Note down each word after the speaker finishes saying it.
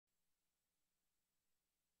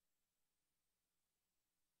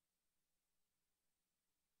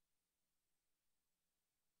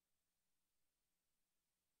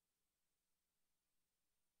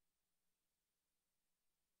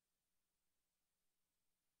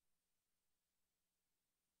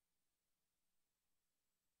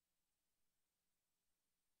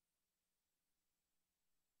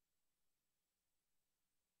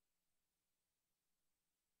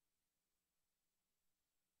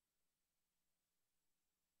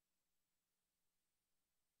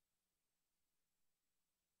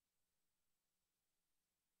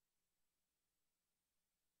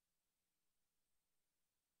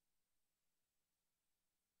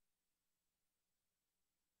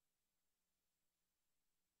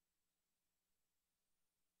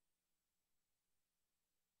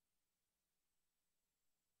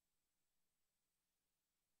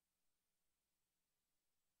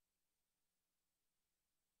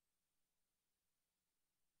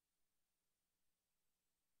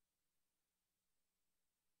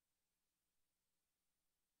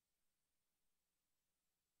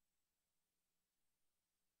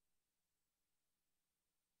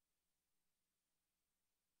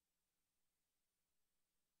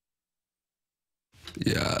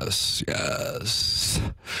Yes, yes.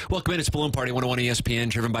 Welcome in. It's Balloon Party 101 ESPN,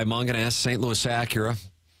 driven by Munganess, St. Louis Acura,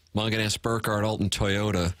 Munganess, Burkhardt, Alton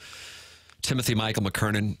Toyota, Timothy Michael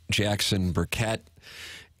McKernan, Jackson Burkett.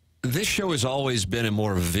 This show has always been a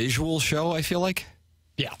more visual show, I feel like.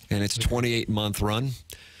 Yeah. And it's a 28-month run.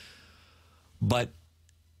 But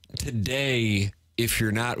today, if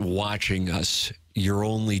you're not watching us, you're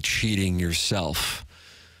only cheating yourself.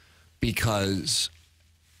 Because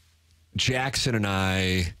Jackson and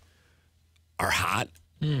I are hot.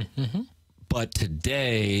 Mm-hmm. But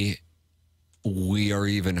today, we are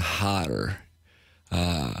even hotter.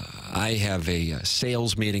 I have a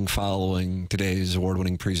sales meeting following today's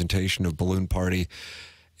award-winning presentation of Balloon Party,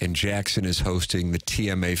 and Jackson is hosting the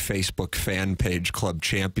TMA Facebook fan page club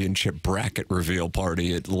championship bracket reveal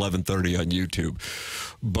party at 11:30 on YouTube.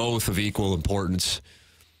 Both of equal importance.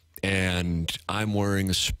 And I'm wearing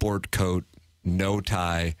a sport coat, no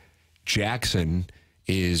tie. Jackson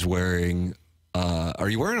is wearing... are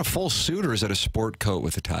you wearing a full suit or is it a sport coat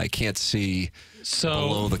with a tie? I can't see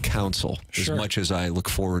below the console as much as I look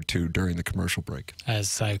forward to during the commercial break.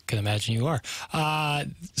 As I can imagine you are.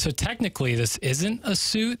 So technically this isn't a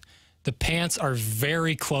suit. The pants are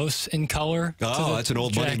very close in color. Oh, that's an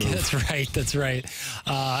old money move. That's right. That's right.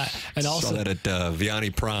 And also saw that at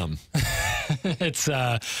Vianney Prom.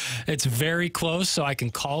 It's very close, so I can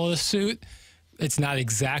call it a suit. It's not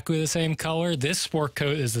exactly the same color. This sport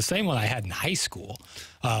coat is the same one I had in high school,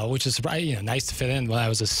 which is nice to fit in when I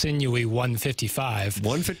was a sinewy 155.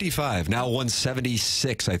 155. Now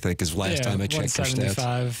 176, I think, is last time I checked your stats.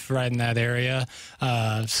 175, right in that area.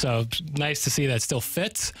 So nice to see that it still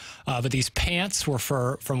fits. But these pants were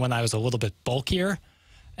from when I was a little bit bulkier.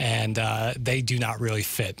 And they do not really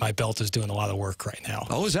fit. My belt is doing a lot of work right now.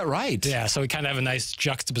 Oh, is that right? Yeah, so we kind of have a nice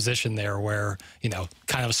juxtaposition there where,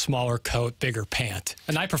 kind of a smaller coat, bigger pant.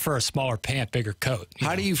 And I prefer a smaller pant, bigger coat.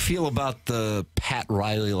 How do you feel about the Pat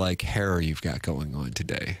Riley-like hair you've got going on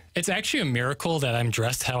today? It's actually a miracle that I'm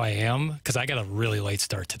dressed how I am because I got a really late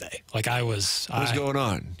start today. Like What's going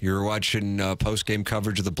on? You were watching post-game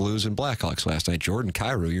coverage of the Blues and Blackhawks last night. Jordan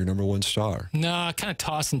Kyrou, your #1 star. No, I kind of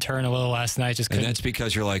tossed and turned a little last night. And that's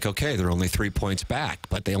because you're like, okay, they're only 3 points back,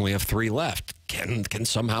 but they only have 3 left. Can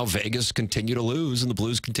somehow Vegas continue to lose and the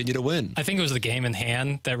Blues continue to win? I think it was the game in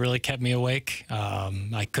hand that really kept me awake.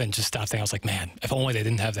 I couldn't just stop thinking. I was like, man, if only they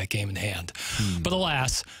didn't have that game in hand. But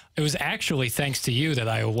alas, it was actually thanks to you that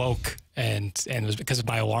I awoke, and it was because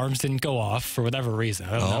my alarms didn't go off for whatever reason.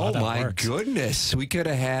 I don't know how that works. Goodness. We could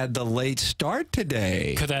have had the late start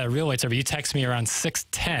today. Could have had a real late start, but you texted me around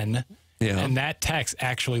 6:10. Yeah. And that text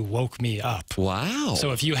actually woke me up. Wow.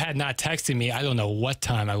 So if you had not texted me, I don't know what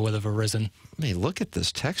time I would have arisen. Hey, look at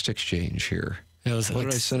this text exchange here. It was what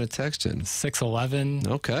did I send a text in? 6:11.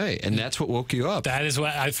 Okay. And that's what woke you up. That is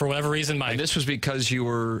what, for whatever reason, And this was because you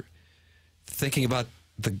were thinking about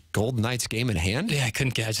the Golden Knights game in hand? Yeah, I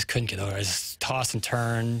just couldn't get over it. I just tossed and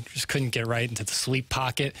turned, just couldn't get right into the sleep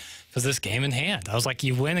pocket because this game in hand. I was like,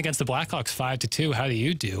 you win against the Blackhawks 5-2. How do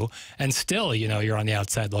you do? And still, you're on the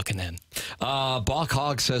outside looking in.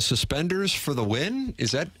 Balkhog says suspenders for the win.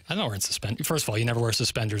 Is that? I don't wear suspenders. First of all, you never wear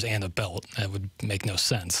suspenders and a belt. That would make no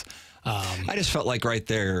sense. I just felt like right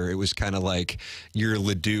there, it was kind of like your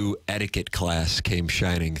Ledoux etiquette class came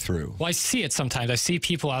shining through. Well, I see it sometimes. I see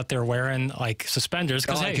people out there wearing like suspenders.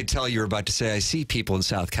 Oh, I could tell you were about to say, I see people in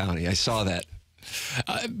South County. I saw that.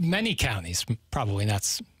 Many counties, probably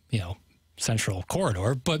not, Central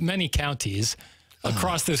Corridor, but many counties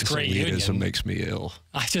across this great union. Elitism makes me ill.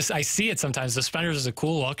 I see it sometimes. Suspenders is a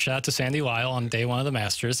cool look. Shout out to Sandy Lyle on day 1 of the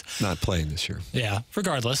Masters. Not playing this year. Yeah.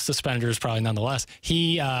 Regardless, suspenders probably nonetheless.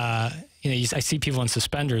 I see people in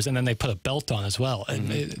suspenders and then they put a belt on as well. And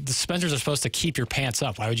the suspenders are supposed to keep your pants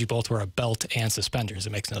up. Why would you both wear a belt and suspenders? It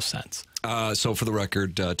makes no sense. So for the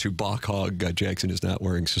record, to Balkhog, Jackson is not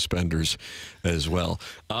wearing suspenders as well.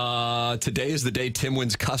 Today is the day Tim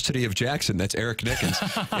wins custody of Jackson. That's Eric Nickens.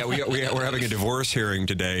 Yeah, we're having a divorce hearing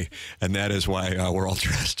today, and that is why we're all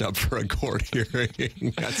dressed up for a court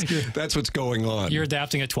hearing. That's what's going on. You're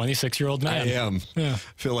adapting a 26-year-old man. I am. Yeah. I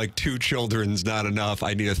feel like 2 children's not enough.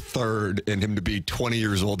 I need a third, and him to be 20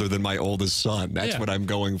 years older than my oldest son. That's what I'm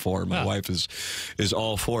going for. My wife is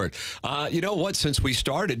all for it. You know what? Since we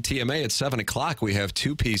started TMA at 7 o'clock, we have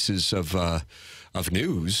 2 pieces of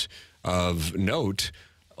news of note.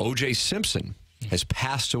 O.J. Simpson has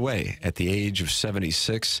passed away at the age of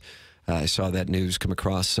 76. I saw that news come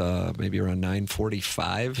across maybe around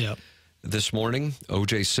 9:45 this morning.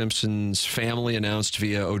 O.J. Simpson's family announced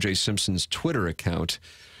via O.J. Simpson's Twitter account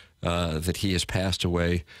that he has passed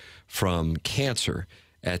away from cancer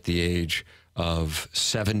at the age of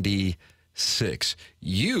 76. 6.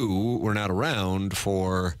 You were not around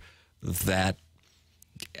for that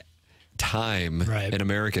time in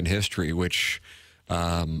American history, which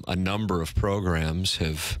a number of programs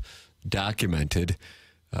have documented.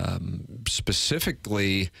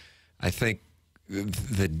 Specifically, I think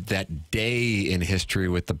that day in history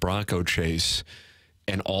with the Bronco chase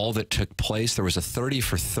and all that took place, there was a 30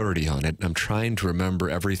 for 30 on it. I'm trying to remember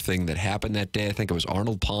everything that happened that day. I think it was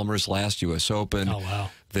Arnold Palmer's last U.S. Open. Oh, wow.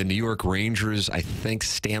 The New York Rangers, I think,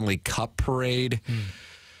 Stanley Cup parade.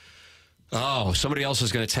 Oh, somebody else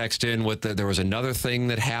is going to text in with there was another thing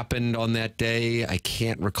that happened on that day. I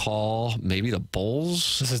can't recall. Maybe the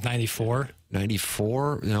Bulls? This is 94.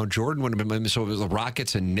 94? No, Jordan would have been, so it was the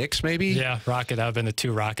Rockets and Knicks, maybe? Yeah, Rocket. I've been the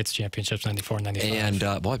 2 Rockets championships, 94 and 95.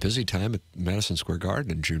 And, boy, busy time at Madison Square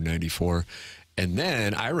Garden in June 94. And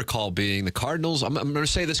then I recall being the Cardinals. I'm going to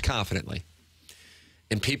say this confidently.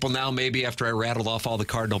 And people now, maybe after I rattled off all the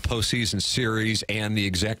Cardinal postseason series and the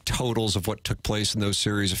exact totals of what took place in those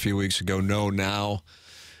series a few weeks ago, know now.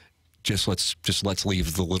 Let's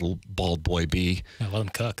leave the little bald boy be. Yeah, let him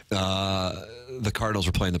cook. The Cardinals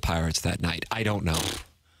were playing the Pirates that night. I don't know.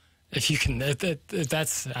 If you can,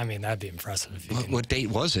 that's, I mean, that'd be impressive. If you can. What date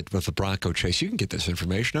was it with the Bronco chase? You can get this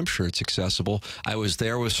information. I'm sure it's accessible. I was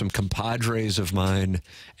there with some compadres of mine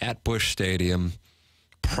at Busch Stadium,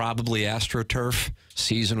 probably AstroTurf.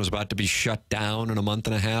 Season was about to be shut down in a month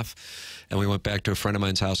and a half. And we went back to a friend of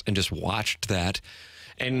mine's house and just watched that.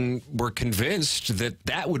 And we're convinced that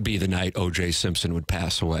that would be the night O.J. Simpson would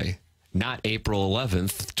pass away, not April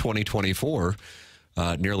 11th, 2024,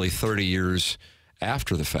 nearly 30 years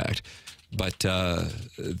after the fact. But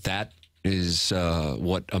that is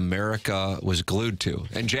what America was glued to.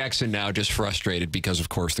 And Jackson now just frustrated because, of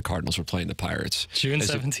course, the Cardinals were playing the Pirates. June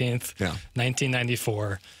 17th,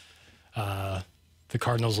 1994. The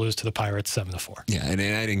Cardinals lose to the Pirates 7-4. Yeah, and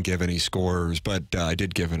I didn't give any scores, but I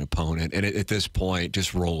did give an opponent. And at this point,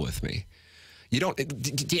 just roll with me. You don't.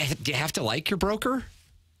 Do you have to like your broker?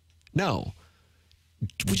 No.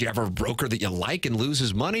 Would you have a broker that you like and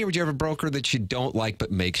loses money, or would you have a broker that you don't like but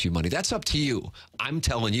makes you money? That's up to you. I'm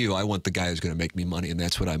telling you, I want the guy who's going to make me money, and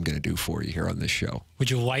that's what I'm going to do for you here on this show. Would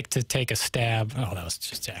you like to take a stab? Oh, that was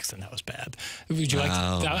just Jackson. That was bad. Would you like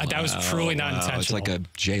to, that was truly not intentional. It's like a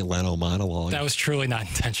Jay Leno monologue. That was truly not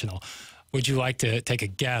intentional. Would you like to take a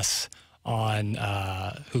guess on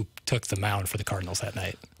who took the mound for the Cardinals that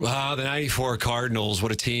night? Wow, the 94 Cardinals.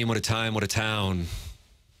 What a team, what a time, what a town.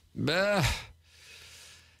 The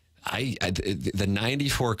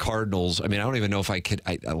 94 Cardinals, I mean, I don't even know if I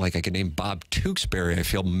could name Bob Tewksbury. I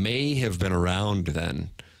feel may have been around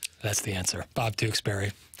then. That's the answer. Bob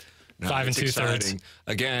Tewksbury. No, 5 2/3. Exciting.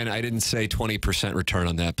 Again, I didn't say 20% return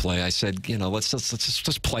on that play. I said, let's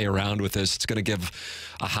just play around with this. It's going to give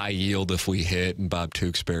a high yield if we hit, and Bob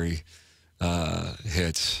Tewksbury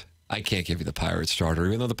hits. I can't give you the Pirates starter,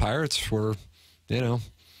 even though the Pirates were,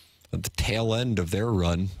 at the tail end of their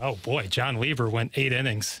run. Oh, boy. John Lieber went 8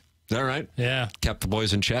 innings. Is that right? Yeah. Kept the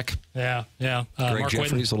boys in check. Yeah. Greg Mark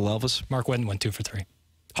Jeffries, Whitten. little Elvis. Mark Whitten went 2 for 3.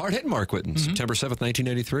 Hard-hitting Mark Whitten. September 7th,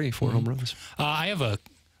 1983, 4 home runs.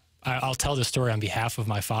 I'll tell this story on behalf of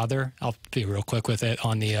my father. I'll be real quick with it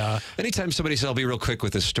on the... Anytime somebody says, I'll be real quick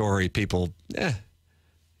with this story, people, you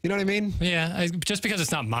know what I mean? Yeah, just because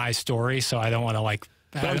it's not my story, so I don't want to,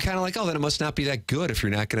 But I'm kind of like, then it must not be that good if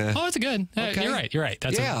you're not going to... Oh, it's good. Okay. You're right.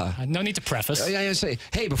 That's no need to preface. I say,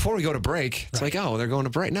 hey, before we go to break, it's like, they're going to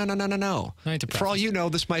break. No. No need to preface. For all you know,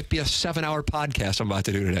 this might be a 7-hour podcast I'm about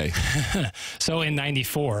to do today. So in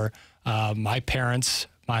 94, my parents...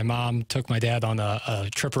 My mom took my dad on a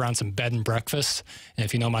trip around some bed and breakfast. And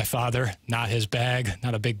if you know my father, not his bag,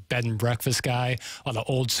 not a big bed and breakfast guy. On the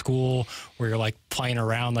old school where you're playing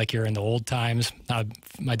around like you're in the old times.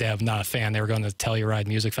 My dad, not a fan. They were going to the Telluride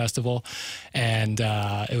Music Festival. And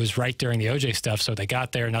it was right during the OJ stuff. So they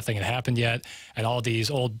got there, nothing had happened yet. And all these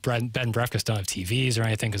old bed and breakfasts don't have TVs or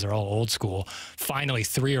anything because they're all old school. Finally,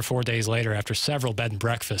 3 or 4 days later, after several bed and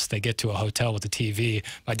breakfasts, they get to a hotel with a TV.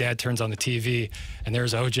 My dad turns on the TV and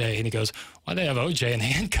there's OJ, and he goes, why do they have OJ in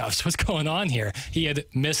handcuffs? What's going on here? He had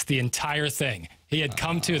missed the entire thing. He had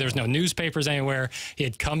come to, there's no newspapers anywhere. He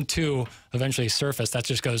had come to eventually surface. That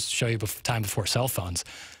just goes to show you time before cell phones.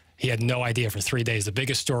 He had no idea for 3 days. The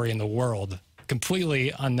biggest story in the world,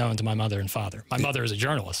 completely unknown to my mother and father. My mother is a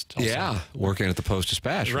journalist. Also. Yeah, working at the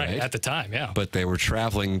Post-Dispatch, right? At the time, yeah. But they were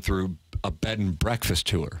traveling through a bed and breakfast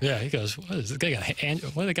tour. Yeah, he goes, what do they got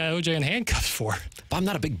OJ in handcuffs for? But I'm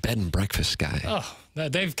not a big bed and breakfast guy. Oh,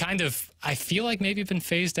 they've kind of, I feel like maybe been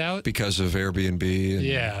phased out. Because of Airbnb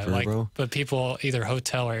and Vrbo? But people, either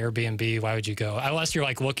hotel or Airbnb, why would you go? Unless you're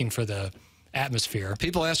looking for the atmosphere.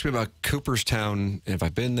 People ask me about Cooperstown, if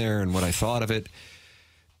I've been there and what I thought of it.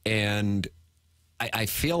 And I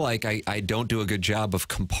feel like I don't do a good job of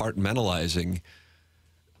compartmentalizing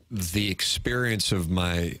the experience of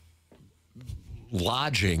my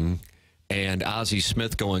lodging and Ozzie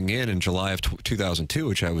Smith going in July of 2002,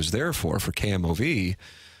 which I was there for KMOV,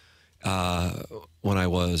 when I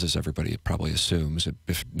was, as everybody probably assumes,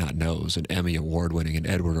 if not knows, an Emmy award-winning and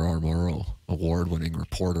Edward R. Murrow award-winning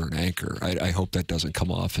reporter and anchor. I hope that doesn't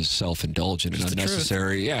come off as self-indulgent and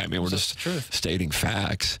unnecessary. Yeah, I mean, we're just stating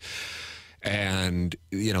facts. And,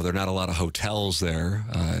 you know, there are not a lot of hotels there.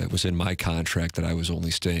 It was in my contract that I was only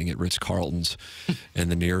staying at Ritz-Carlton's, and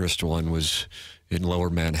the nearest one was in Lower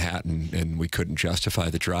Manhattan, and we couldn't justify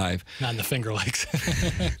the drive. Not in the Finger Lakes.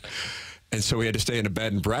 And so we had to stay in a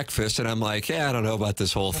bed and breakfast, and I'm like, yeah, I don't know about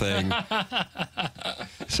this whole thing.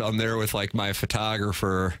 So I'm there with, like, my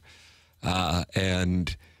photographer,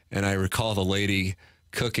 and I recall the lady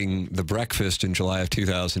cooking the breakfast in July of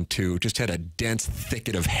 2002 just had a dense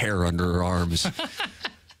thicket of hair under her arms.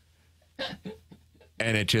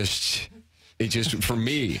 And it just, for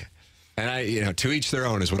me, and you know, to each their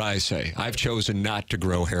own is what I say. I've chosen not to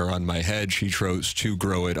grow hair on my head. She chose to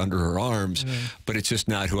grow it under her arms, but it's just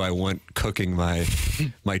not who I want cooking my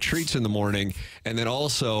treats in the morning. And then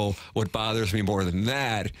also what bothers me more than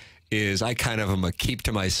that is I kind of am a keep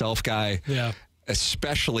to myself guy,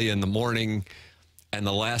 especially in the morning. And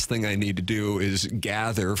the last thing I need to do is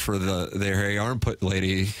gather for the hairy armpit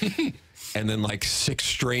lady and then like 6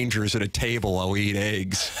 strangers at a table while we eat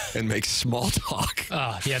eggs and make small talk.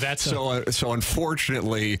 Yeah, that's so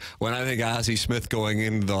unfortunately, when I think Ozzie Smith going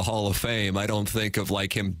into the Hall of Fame, I don't think of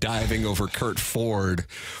like him diving over Kurt Ford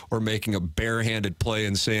or making a barehanded play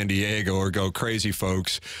in San Diego or go crazy,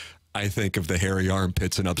 folks. I think of the hairy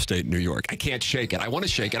armpits in upstate New York. I can't shake it. I want to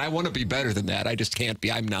shake it. I want to be better than that. I just can't be.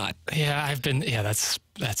 I'm not. Yeah, I've been. Yeah, that's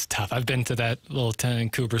tough. I've been to that little town in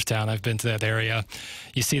Cooperstown. I've been to that area.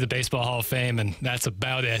 You see the Baseball Hall of Fame, and that's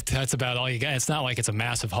about it. That's about all you got. It's not like it's a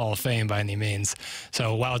massive Hall of Fame by any means.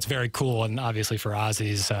 So while it's very cool, and obviously for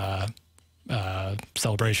Ozzie's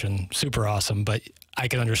celebration, super awesome, but I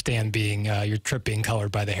can understand being your trip being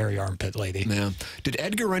colored by the hairy armpit lady. Yeah. Did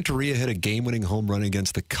Edgar Renteria hit a game-winning home run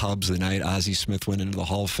against the Cubs the night Ozzie Smith went into the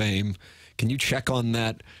Hall of Fame? Can you check on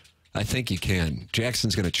that? I think you can.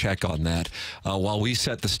 Jackson's going to check on that while we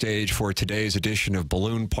set the stage for today's edition of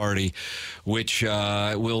Balloon Party, which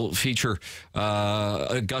will feature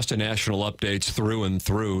Augusta National updates through and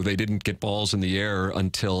through. They didn't get balls in the air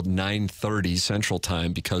until 9:30 Central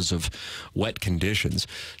Time because of wet conditions.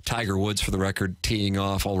 Tiger Woods, for the record, teeing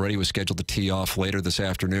off already, was scheduled to tee off later this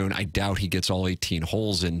afternoon. I doubt he gets all 18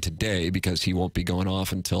 holes in today because he won't be going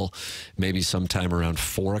off until maybe sometime around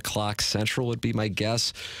 4 o'clock Central would be my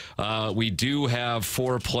guess. We do have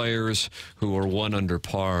 4 players who are 1 under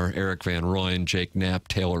par: Eric Van Rooyen, Jake Knapp,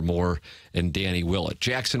 Taylor Moore, and Danny Willett.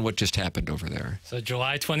 Jackson, what just happened over there? So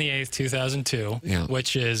July 28th, 2002,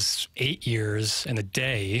 which is 8 years and a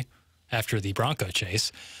day after the Bronco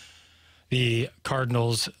chase, the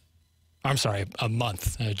Cardinals, I'm sorry, a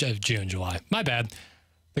month of June, July. My bad.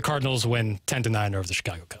 The Cardinals win 10-9 over the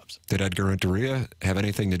Chicago Cubs. Did Edgar Renteria have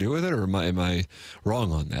anything to do with it, or am I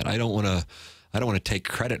wrong on that? I don't want to take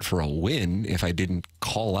credit for a win if I didn't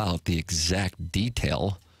call out the exact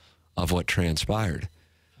detail of what transpired.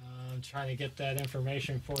 I'm trying to get that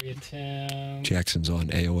information for you, Tim. Jackson's on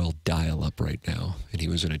AOL dial-up right now, and he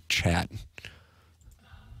was in a chat.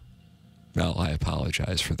 Well, I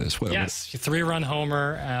apologize for this. Yes, 3-run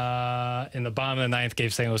homer in the bottom of the 9th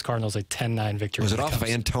gave St. Louis Cardinals a 10-9 victory. Was it off of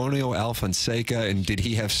Antonio Alfonseca, and did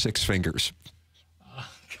he have 6 fingers?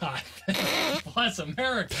 God, bless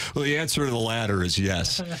America. Well, the answer to the latter is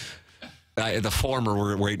yes. The former,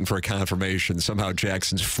 we're waiting for a confirmation. Somehow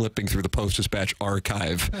Jackson's flipping through the Post-Dispatch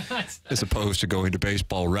archive as opposed to going to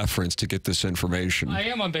Baseball Reference to get this information. I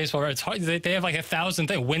am on Baseball Reference. It's hard. They have like 1,000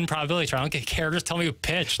 win probability. I don't care. Just tell me who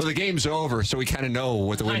pitched. Well, the game's over, so we kind of know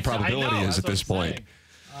what the win probability is at this point.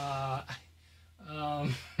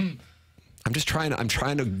 I'm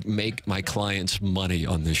trying to make my clients money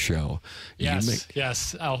on this show.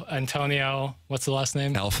 Yes. Antonio, what's the last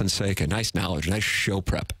name? Alfonseca. Nice knowledge. Nice show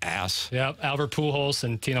prep, ass. Yep. Albert Pujols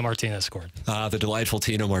and Tino Martinez scored. The delightful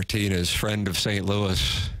Tino Martinez, friend of St.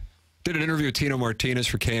 Louis. Did an interview with Tino Martinez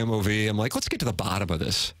for KMOV. I'm like, let's get to the bottom of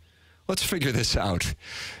this. Let's figure this out.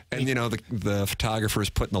 And, you know, the photographer's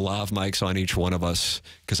putting the lav mics on each one of us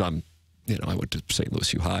because I went to St.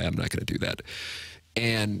 Louis U High. I'm not going to do that.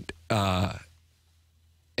 And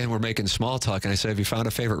we're making small talk, and I say, have you found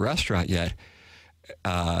a favorite restaurant yet?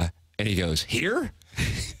 And he goes, here?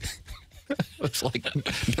 It's like,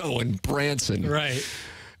 no, in Branson. Right.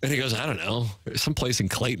 And he goes, I don't know, someplace in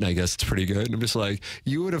Clayton, I guess it's pretty good. And I'm just like,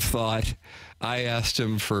 you would have thought I asked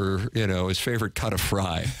him for, his favorite cut of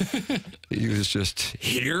fry. He was just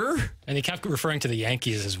here. And he kept referring to the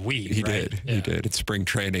Yankees as we. He right? did. Yeah. He did. It's spring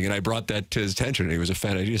training. And I brought that to his attention. He was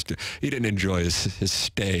offended. He didn't enjoy his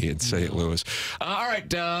stay in St. Louis. All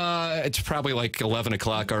right. It's probably like 11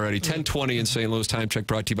 o'clock already. 10:20 in St. Louis. Time check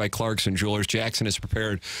brought to you by Clarkson Jewelers. Jackson has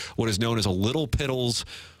prepared what is known as a Little Piddles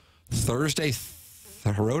Thursday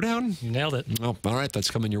Throwdown. You nailed it. Oh, all right. That's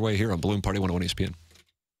coming your way here on Balloon Party 101 ESPN.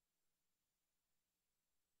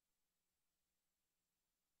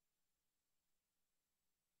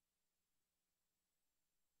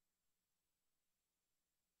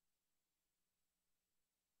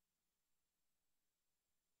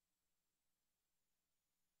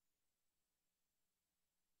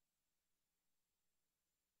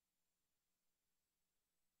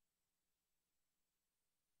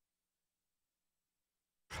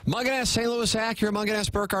 Munganess, St. Louis Acura,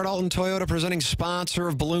 Munganess, Burkhardt, Alton Toyota, presenting sponsor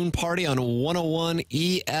of Balloon Party on 101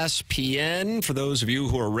 ESPN. For those of you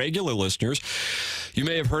who are regular listeners, you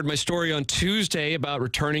may have heard my story on Tuesday about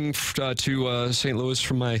returning to St. Louis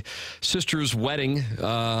from my sister's wedding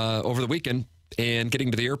over the weekend and getting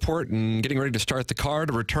to the airport and getting ready to start the car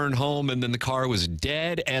to return home, and then the car was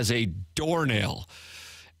dead as a doornail.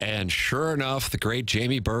 And sure enough, the great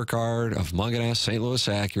Jamie Burkhardt of Munganess, St. Louis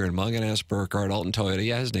Acura, and Munganess, Burkhardt, Alton Toyota.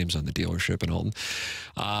 Yeah, his name's on the dealership in Alton.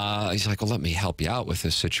 He's like, well, let me help you out with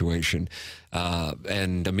this situation.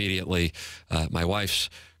 And immediately, my wife's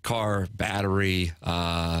car, battery,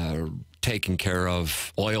 taken care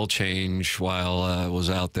of, oil change while I was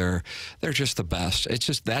out there. They're just the best. It's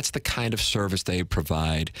just, that's the kind of service they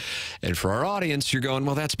provide. And for our audience, you're going,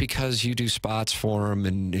 well, that's because you do spots for them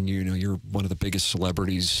and you're one of the biggest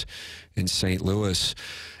celebrities in St. Louis.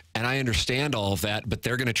 And I understand all of that, but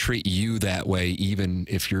they're going to treat you that way even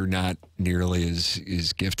if you're not nearly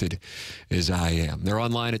as gifted as I am. They're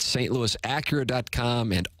online at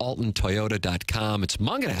stlouisacura.com and altontoyota.com. It's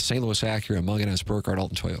Munganess, St. Louis Acura, Munganess, Burkhardt,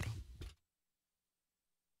 Alton Toyota.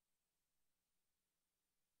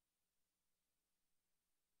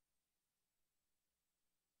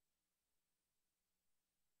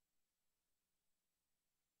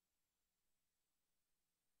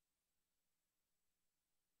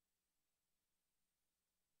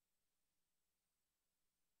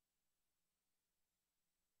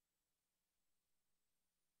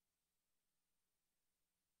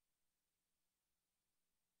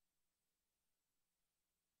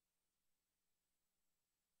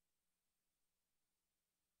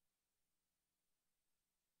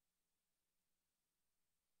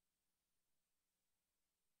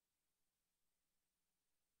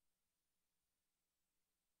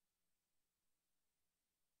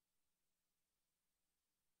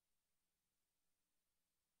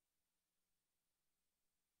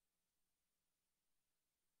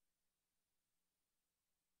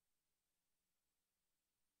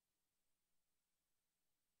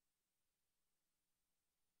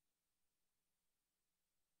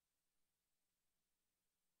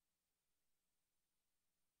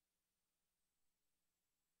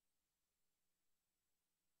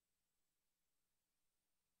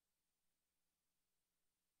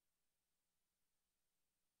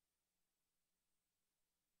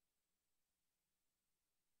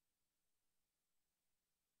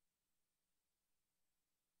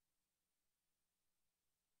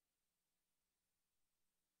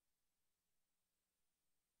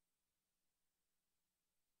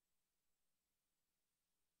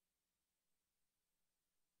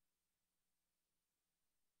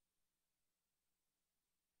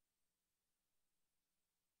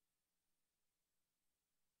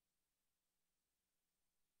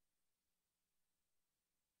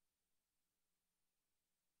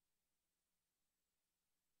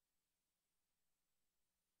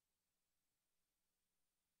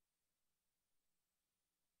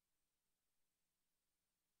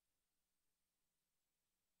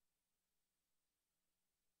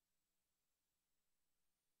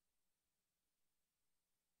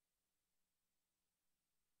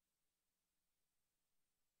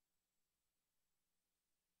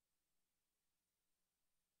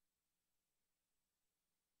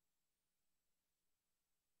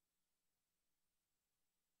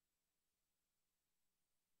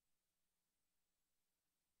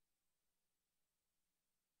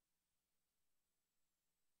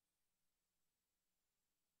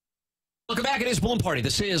 Welcome back. It is Balloon Party.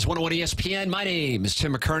 This is 101 ESPN. My name is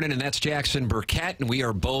Tim McKernan, and that's Jackson Burkett, and we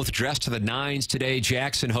are both dressed to the nines today.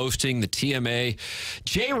 Jackson hosting the TMA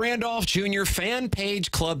Jay Randolph Jr. Fan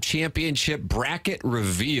Page Club Championship Bracket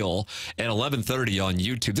Reveal at 11:30 on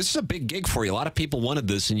YouTube. This is a big gig for you. A lot of people wanted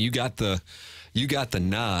this, and you got the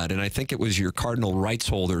nod, and I think it was your Cardinal rights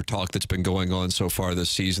holder talk that's been going on so far this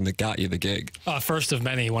season that got you the gig. First of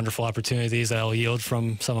many wonderful opportunities that I'll yield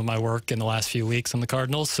from some of my work in the last few weeks on the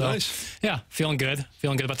Cardinals. So, nice. Yeah, feeling good.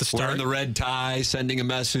 Feeling good about the start. Wearing the red tie, sending a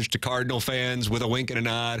message to Cardinal fans with a wink and a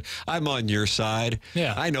nod. I'm on your side.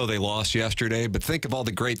 Yeah. I know they lost yesterday, but think of all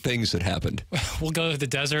the great things that happened. We'll go to the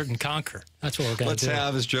desert and conquer. That's what we're going to do. Let's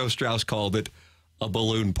have, as Joe Strauss called it, a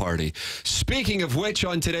balloon party. Speaking of which,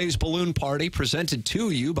 on today's balloon party, presented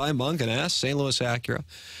to you by Munganess, St. Louis Acura,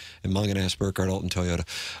 and Munganess, Burkhardt, Alton Toyota,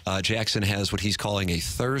 Jackson has what he's calling a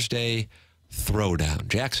Thursday throwdown.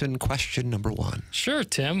 Jackson, question number one. Sure,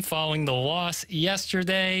 Tim. Following the loss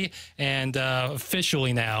yesterday and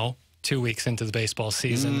officially now 2 weeks into the baseball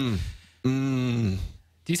season, do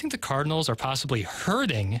you think the Cardinals are possibly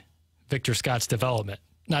hurting Victor Scott's development?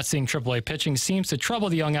 Not seeing AAA pitching seems to trouble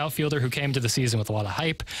the young outfielder who came to the season with a lot of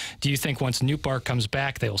hype. Do you think once Nootbaar comes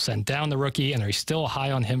back, they will send down the rookie, and are you still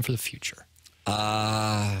high on him for the future?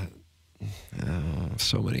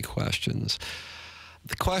 So many questions.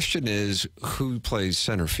 The question is, who plays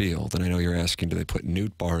center field? And I know you're asking, do they put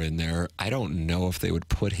Nootbaar in there? I don't know if they would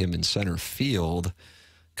put him in center field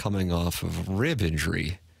coming off of a rib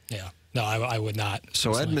injury. Yeah. No, I would not.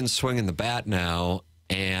 So Edman's swinging the bat now,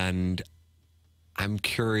 and I'm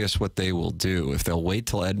curious what they will do. If they'll wait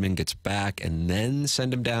till Edman gets back and then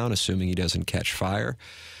send him down, assuming he doesn't catch fire.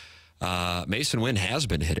 Mason Wynn has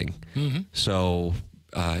been hitting. So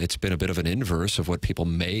it's been a bit of an inverse of what people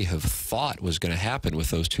may have thought was going to happen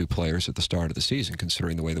with those two players at the start of the season,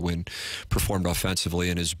 considering the way the Wynn performed offensively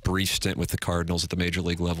in his brief stint with the Cardinals at the major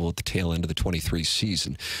league level at the tail end of the 23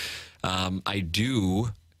 season. I do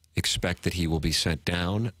expect that he will be sent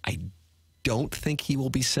down. I don't think he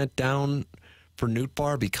will be sent down for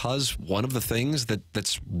Nootbaar, because one of the things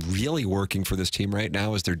that's really working for this team right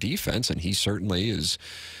now is their defense, and he certainly is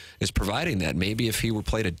providing that. Maybe if he were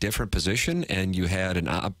played a different position and you had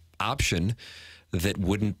an option that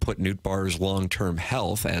wouldn't put Nootbaar's long-term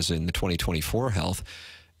health, as in the 2024 health,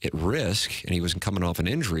 at risk, and he wasn't coming off an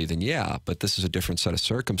injury, then yeah, but this is a different set of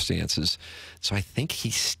circumstances. So I think he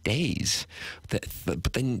stays.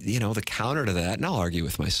 But then, you know, the counter to that, and I'll argue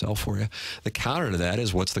with myself for you, the counter to that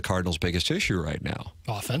is, what's the Cardinals' biggest issue right now?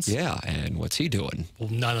 Offense. Yeah, and what's he doing? Well,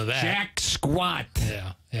 none of that. Jack Squat.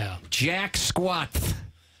 Yeah. Jack Squat.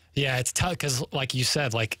 Yeah, it's tough because, like you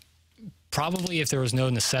said, like, probably if there was no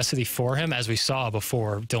necessity for him, as we saw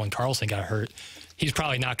before Dylan Carlson got hurt, he's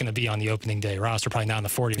probably not going to be on the opening day roster, probably not on the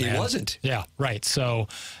 40-man. He wasn't. Yeah, right. So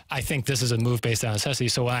I think this is a move based on necessity.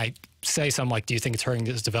 So when I say something like, do you think it's hurting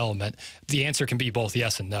his development, the answer can be both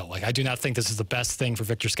yes and no. Like, I do not think this is the best thing for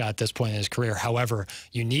Victor Scott at this point in his career. However,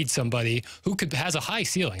 you need somebody who has a high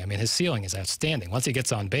ceiling. I mean, his ceiling is outstanding. Once he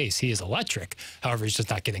gets on base, he is electric. However, he's just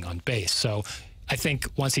not getting on base. So I think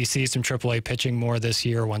once he sees some AAA pitching more this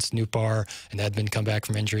year, once Nootbaar and Edman come back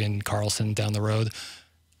from injury and Carlson down the road,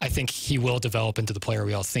 I think he will develop into the player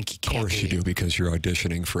we all think he can be. Of course you do, because you're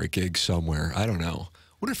auditioning for a gig somewhere. I don't know.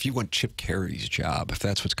 What if you want Chip Carey's job, if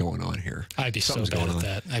that's what's going on here? I'd be so bad at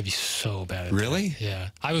that. I'd be so bad at that. Really? Yeah.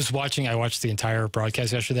 I watched the entire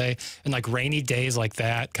broadcast yesterday, and like rainy days like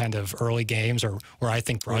that, kind of early games, or where I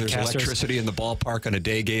think broadcasters... There's electricity in the ballpark on a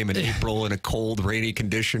day game in April in a cold, rainy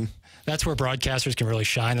condition. That's where broadcasters can really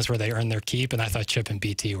shine. That's where they earn their keep. And I thought Chip and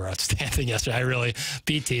BT were outstanding yesterday.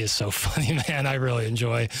 BT is so funny, man. I really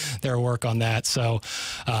enjoy their work on that. So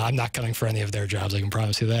I'm not coming for any of their jobs. I can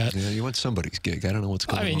promise you that. Yeah, you want somebody's gig. I don't know what's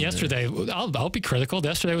going on. I mean, yesterday, I'll be critical.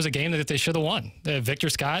 Yesterday was a game that they should have won. Victor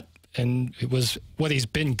Scott, and it was what he's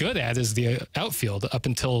been good at, is the outfield up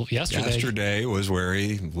until yesterday. Yesterday was where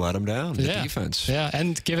he let him down, the defense. Yeah,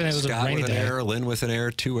 and given it was Scott a rainy with an day. error, Lynn with an error,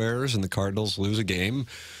 2 errors, and the Cardinals lose a game.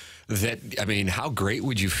 I mean, how great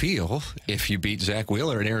would you feel if you beat Zach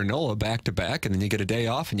Wheeler and Aaron Nola back-to-back, and then you get a day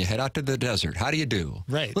off and you head out to the desert? How do you do?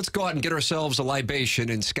 Right. Let's go out and get ourselves a libation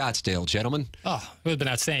in Scottsdale, gentlemen. Oh, it would have been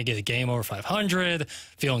outstanding. Get a game over 500,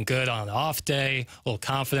 feeling good on an off day, a little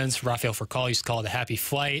confidence. Rafael Furcal used to call it a happy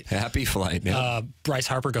flight. Happy flight, yeah. Bryce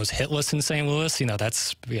Harper goes hitless in St. Louis. You know,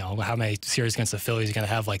 that's, how many series against the Phillies you're going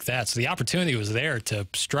to have like that. So the opportunity was there to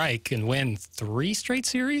strike and win 3 straight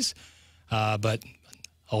series. But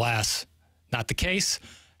alas, not the case.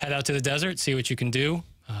 Head out to the desert, see what you can do.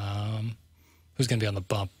 Who's going to be on the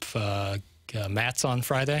bump? Matt's on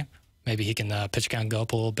Friday. Maybe he can pitch count go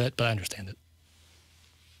up a little bit, but I understand it.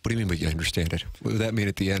 What do you mean by you understand it? What would that mean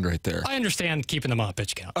at the end right there? I understand keeping them on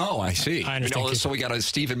pitch count. Oh, I see. I understand. So we got a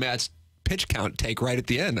Steve and Matt's pitch count take right at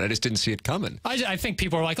the end. I just didn't see it coming. I think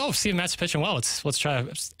people are like, oh, Steve and Matt's pitching well. Let's try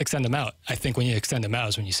to extend them out. I think when you extend them out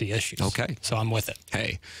is when you see issues. Okay. So I'm with it.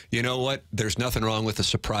 Hey, you know what? There's nothing wrong with a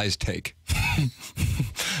surprise take.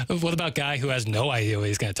 What about guy who has no idea what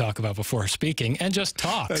he's going to talk about before speaking and just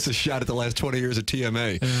talks? That's a shot at the last 20 years of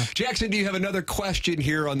TMA. Yeah. Jackson, do you have another question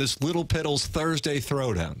here on this Little Piddles Thursday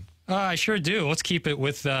Throwdown? I sure do. Let's keep it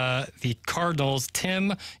with the Cardinals.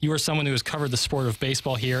 Tim, you are someone who has covered the sport of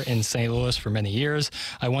baseball here in St. Louis for many years.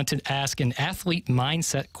 I want to ask an athlete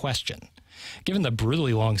mindset question. Given the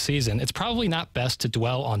brutally long season, it's probably not best to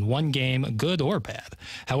dwell on one game, good or bad.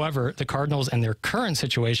 However, the Cardinals and their current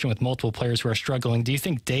situation with multiple players who are struggling, do you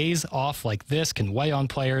think days off like this can weigh on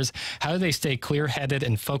players? How do they stay clear-headed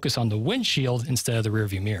and focus on the windshield instead of the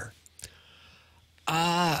rearview mirror?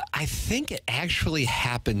 I think it actually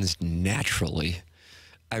happens naturally.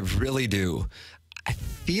 I really do. I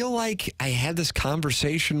feel like I had this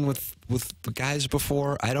conversation with the guys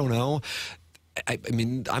before. I don't know. I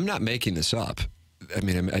mean, I'm not making this up. I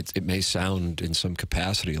mean, it may sound in some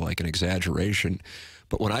capacity like an exaggeration,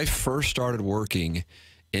 but when I first started working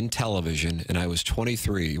in television and I was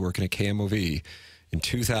 23, working at KMOV in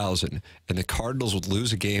 2000, and the Cardinals would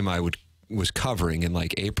lose a game I was covering in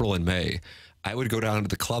like April and May, I would go down to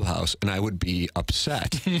the clubhouse and I would be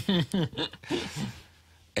upset.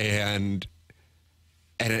 and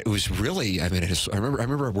it was really, I mean, I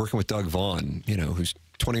remember working with Doug Vaughn, you know, who's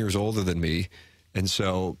 20 years older than me. And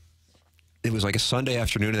so it was like a Sunday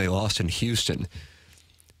afternoon and they lost in Houston.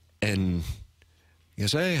 And he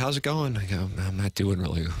goes, hey, how's it going? I go, I'm not doing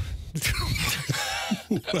really well.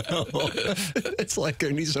 It's like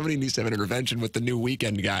somebody needs to have an intervention with the new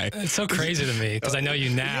weekend guy. It's so crazy to me because I know you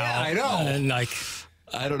now. Yeah, I know. And like,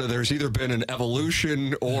 I don't know. There's either been an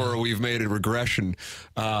evolution or we've made a regression.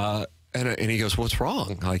 And he goes, what's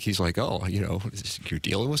wrong? Like, he's like, oh, you know, you're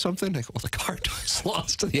dealing with something? I go, well, the Cardinals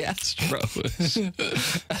lost to the Astros.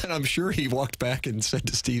 And I'm sure he walked back and said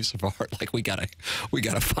to Steve Savard, like, we gotta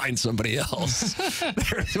find somebody else.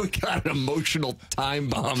 We got an emotional time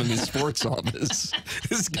bomb in the sports office.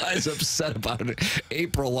 This guy's upset about an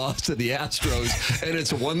April loss to the Astros. And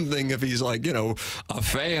it's one thing if he's like, you know, a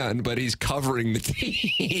fan, but he's covering the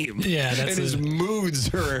team. Yeah, and his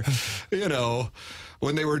moods are, you know,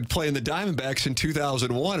 when they were playing the Diamondbacks in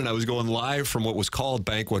 2001, and I was going live from what was called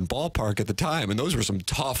Bank One Ballpark at the time, and those were some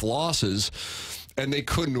tough losses, and they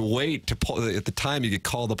couldn't wait to pull. At the time, you get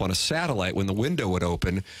called up on a satellite when the window would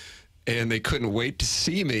open, and they couldn't wait to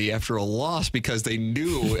see me after a loss because they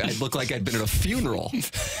knew I'd look like I'd been at a funeral.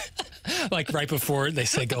 Like right before they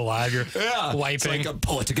say go live, you're wiping. It's like,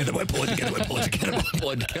 pull it together, boy, pull it together, boy, pull it together, boy, pull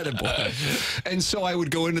it together, boy. And so I would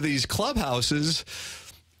go into these clubhouses.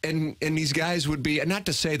 And these guys would be, and not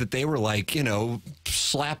to say that they were like, you know,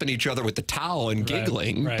 slapping each other with the towel and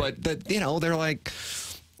giggling, right. but that, you know, they're like,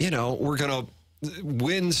 you know, we're going to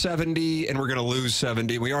win 70 and we're going to lose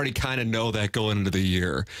 70. We already kind of know that going into the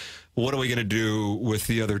year. What are we going to do with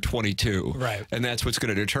the other 22? Right. And that's what's going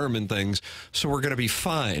to determine things. So we're going to be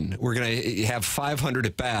fine. We're going to have 500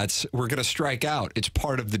 at bats. We're going to strike out. It's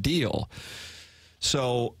part of the deal.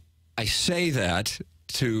 So I say that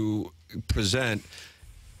to present.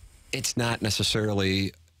 It's not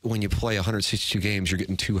necessarily when you play 162 games, you're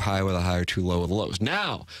getting too high with a high or too low with lows.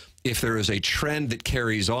 Now, if there is a trend that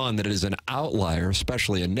carries on that is an outlier,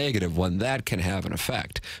 especially a negative one, that can have an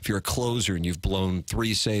effect. If you're a closer and you've blown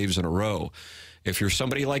 3 saves in a row, if you're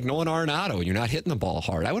somebody like Nolan Arenado and you're not hitting the ball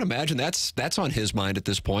hard, I would imagine that's on his mind at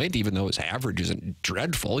this point, even though his average isn't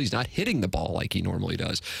dreadful. He's not hitting the ball like he normally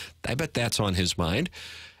does. I bet that's on his mind.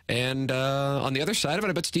 And on the other side of it,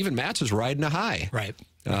 I bet Steven Matz is riding a high. Right.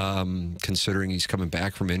 Considering he's coming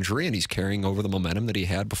back from injury and he's carrying over the momentum that he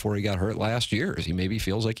had before he got hurt last year. He maybe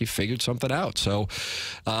feels like he figured something out. So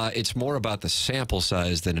it's more about the sample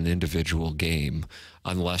size than an individual game,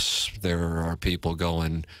 unless there are people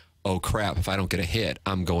going, oh, crap, if I don't get a hit,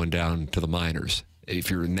 I'm going down to the minors.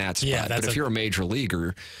 If you're in that spot. Yeah, but if you're a major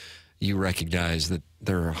leaguer, you recognize that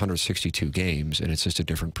there are 162 games, and it's just a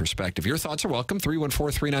different perspective. Your thoughts are welcome.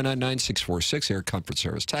 314-399-9646, Air Comfort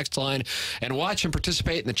Service text line. And watch and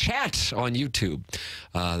participate in the chat on YouTube.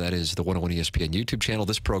 That is the 101 ESPN YouTube channel.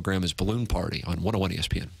 This program is Balloon Party on 101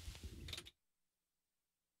 ESPN.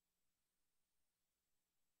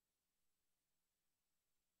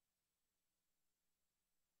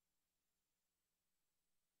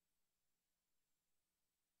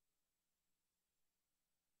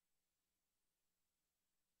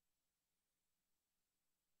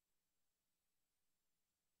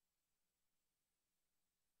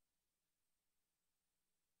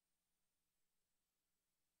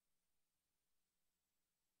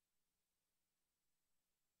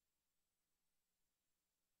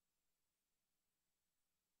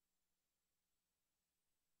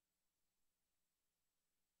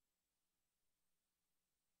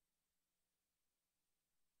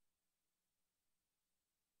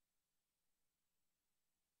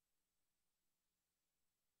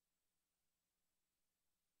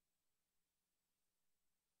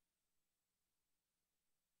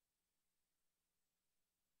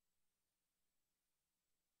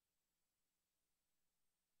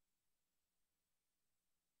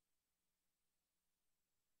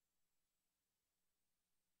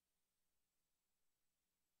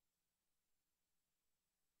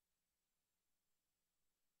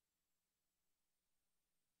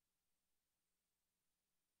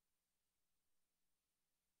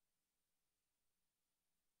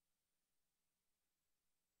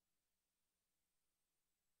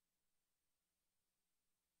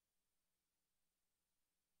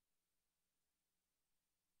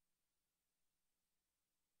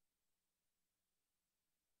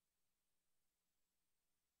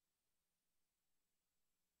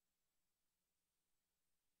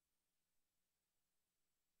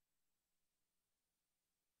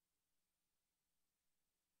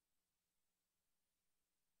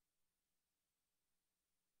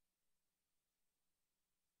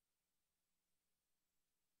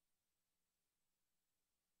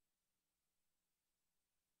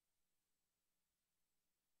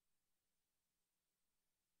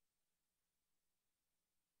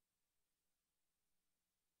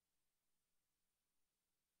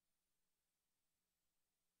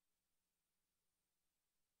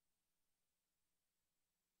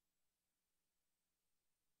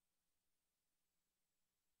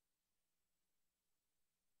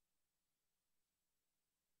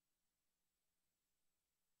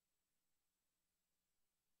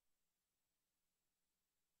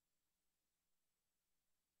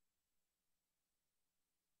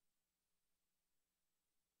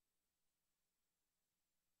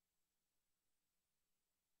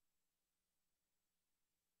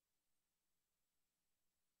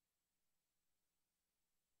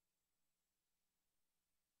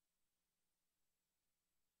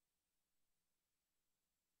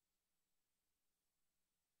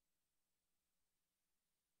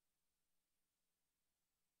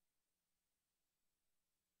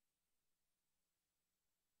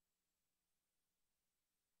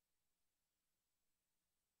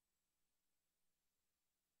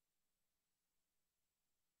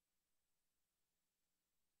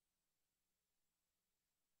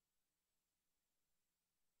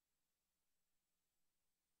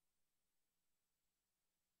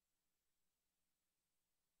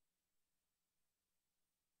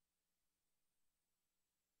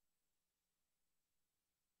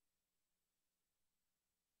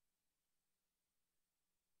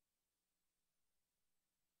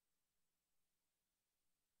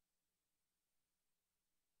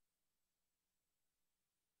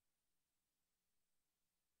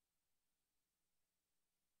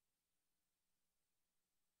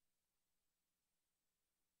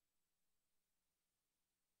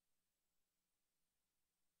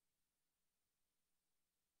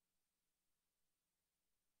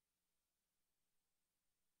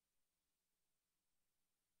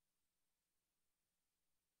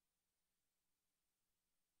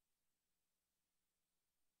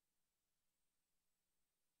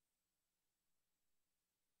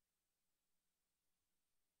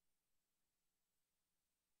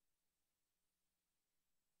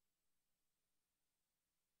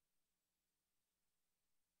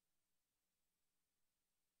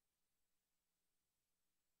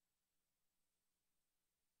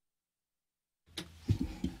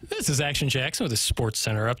 This is Action Jackson with a Sports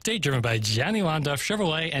Center update driven by Johnny Londoff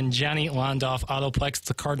Chevrolet and Johnny Londoff Autoplex.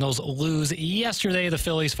 The Cardinals lose yesterday. The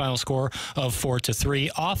Phillies final score of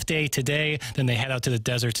 4-3. Off day today. Then they head out to the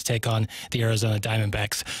desert to take on the Arizona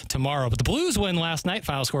Diamondbacks tomorrow. But the Blues win last night.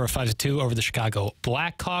 Final score of 5-2 over the Chicago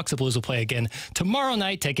Blackhawks. The Blues will play again tomorrow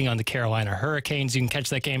night, taking on the Carolina Hurricanes. You can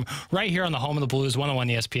catch that game right here on the home of the Blues, 101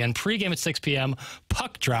 ESPN. Pregame at 6 p.m.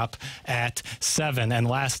 Puck drop at 7. And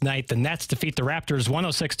last night, the Nets defeat the Raptors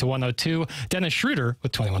 106-102. Dennis Schroeder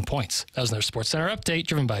with 21 points. That was another Sports Center update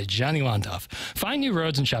driven by Johnny Londoff. Find new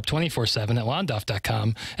roads and shop 24/7 at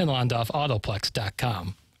londoff.com and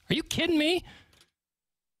londoffautoplex.com. Are you kidding me?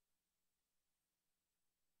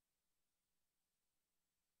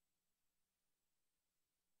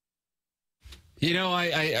 You know,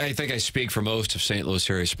 I think I speak for most of St. Louis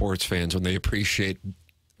area sports fans when they appreciate.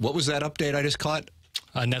 What was that update I just caught?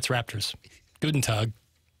 Nets Raptors. Guten Tag.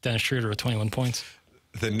 Dennis Schroeder with 21 points.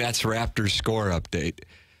 The Nets Raptors score update.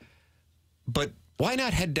 But why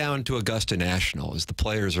not head down to Augusta National as the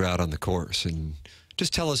players are out on the course and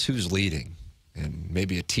just tell us who's leading and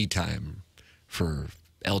maybe a tee time for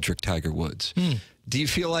Eldrick Tiger Woods? Do you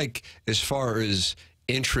feel like, as far as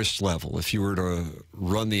interest level, if you were to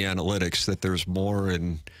run the analytics, that there's more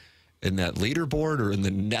in that leaderboard or in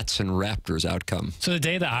the Nets and Raptors outcome? So the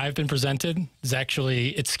data I've been presented is actually,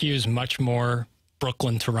 it skews much more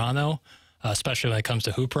Brooklyn, Toronto, especially when it comes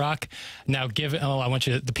to Hoop Rock. Now, I want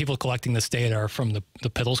you to, the people collecting this data are from the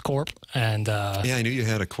Piddles Corp. And yeah, I knew you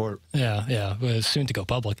had a corp. Yeah, it was soon to go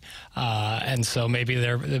public. And so maybe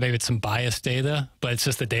it's some biased data, but it's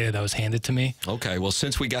just the data that was handed to me. Okay, well,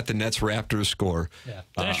 since we got the Nets Raptors score,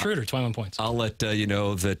 Dennis Schroeder, 21 points. I'll let you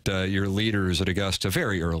know that your leaders at Augusta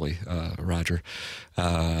very early, Roger.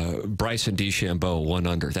 Bryson DeChambeau, 1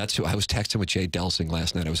 under. That's who I was texting with Jay Delsing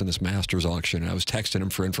last night. I was in this Masters auction, and I was texting him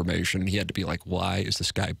for information, and he had to be like, why is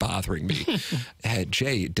this guy bothering me? Hey,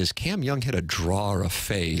 Jay, does Cam Young hit a draw or a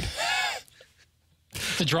fade?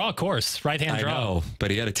 The draw course, right-hand draw. I know,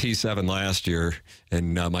 but he had a T7 last year,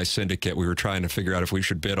 and my syndicate, we were trying to figure out if we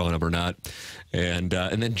should bid on him or not. And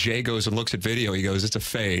then Jay goes and looks at video. He goes, it's a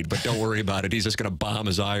fade, but don't worry about it. He's just going to bomb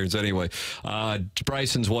his irons anyway.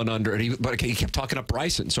 Bryson's 1 under, and he kept talking up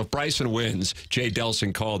Bryson. So if Bryson wins, Jay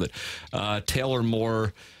Delsing called it. Taylor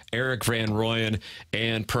Moore, Eric Van Rooyen,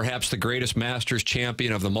 and perhaps the greatest Masters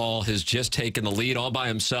champion of them all has just taken the lead all by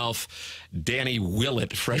himself. Danny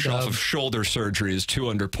Willett, fresh off of shoulder surgery, is 2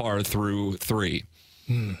 under par through 3.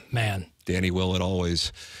 Man. Danny Willett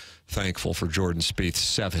always thankful for Jordan Spieth's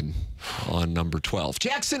 7 on number 12.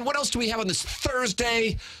 Jackson, what else do we have on this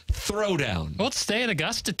Thursday throwdown? Well, let's stay at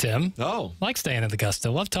Augusta, Tim. Oh. Like staying at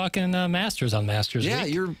Augusta. Love talking Masters on Masters Yeah,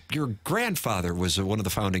 Week. your grandfather was one of the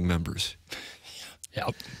founding members.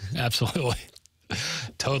 Yep, absolutely.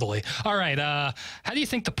 Totally. All right. How do you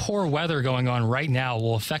think the poor weather going on right now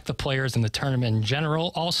will affect the players in the tournament in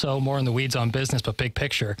general? Also, more in the weeds on business, but big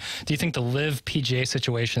picture. Do you think the Live PGA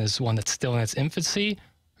situation is one that's still in its infancy?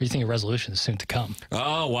 Or do you think a resolution is soon to come?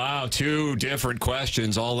 Oh, wow. 2 different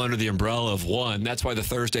questions all under the umbrella of one. That's why the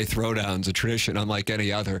Thursday Throwdown's a tradition unlike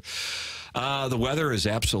any other. The weather is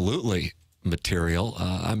absolutely material.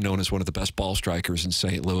 I'm known as one of the best ball strikers in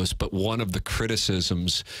St. Louis, but one of the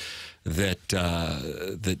criticisms that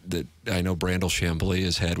I know Brandel Chambly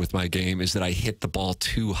has had with my game is that I hit the ball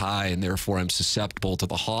too high, and therefore I'm susceptible to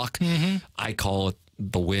the hawk. I call it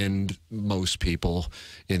the wind. Most people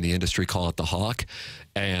in the industry call it the hawk.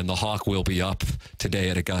 And the hawk will be up today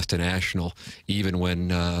at Augusta National, even when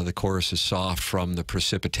the course is soft from the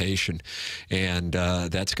precipitation. And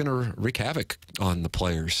that's going to wreak havoc on the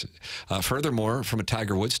players. Furthermore, from a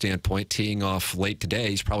Tiger Woods standpoint, teeing off late today,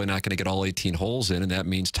 he's probably not going to get all 18 holes in, and that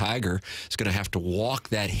means Tiger is going to have to walk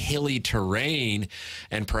that hilly terrain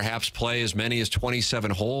and perhaps play as many as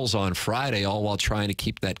 27 holes on Friday, all while trying to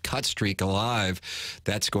keep that cut streak alive.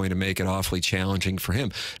 That's going to make it awfully challenging for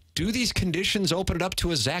him. Do these conditions open it up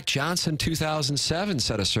to a Zach Johnson 2007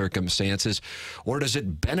 set of circumstances, or does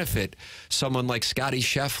it benefit someone like Scotty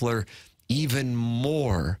Scheffler even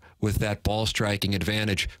more with that ball striking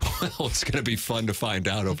advantage? Well, it's going to be fun to find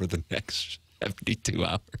out over the next 72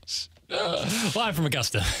 hours. Live from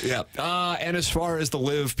Augusta. Yeah. And as far as the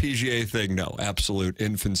Live PGA thing, no, absolute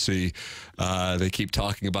infancy. They keep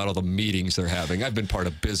talking about all the meetings they're having. I've been part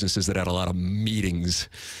of businesses that had a lot of meetings,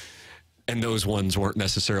 and those ones weren't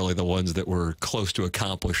necessarily the ones that were close to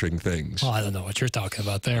accomplishing things. Well, I don't know what you're talking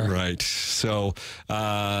about there. Right. So,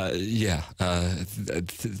 yeah. I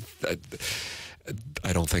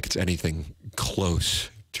don't think it's anything close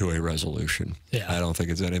to a resolution. Yeah. I don't think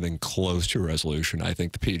it's anything close to a resolution. I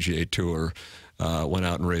think the PGA Tour went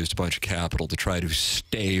out and raised a bunch of capital to try to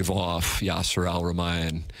stave off Yasser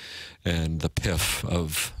Al-Rumayyan and the PIF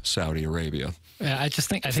of Saudi Arabia. Yeah, I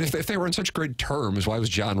think If they were in such great terms, why was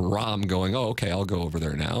John Rahm going, oh, okay, I'll go over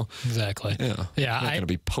there now? Exactly. Yeah. Yeah. You're not going to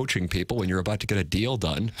be poaching people when you're about to get a deal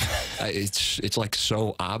done. It's like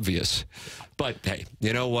so obvious. But, hey,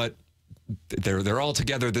 you know what? They're all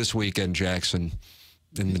together this weekend, Jackson,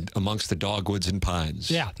 amongst the dogwoods and pines.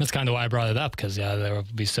 Yeah, that's kind of why I brought it up, because there will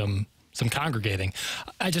be some congregating.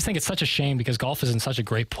 I just think it's such a shame because golf is in such a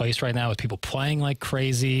great place right now with people playing like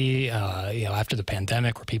crazy. After the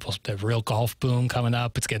pandemic, where the real golf boom coming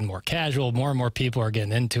up, it's getting more casual. More and more people are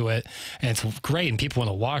getting into it, and it's great. And people want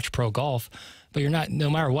to watch pro golf. But you're not, no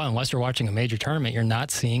matter what, unless you're watching a major tournament, you're not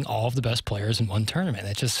seeing all of the best players in one tournament.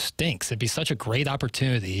 It just stinks. It'd be such a great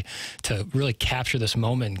opportunity to really capture this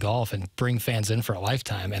moment in golf and bring fans in for a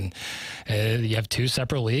lifetime. And you have two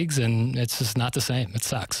separate leagues, and it's just not the same. It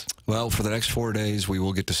sucks. Well, for the next 4 days, we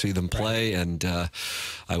will get to see them play, right. And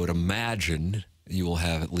I would imagine you will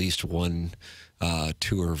have at least one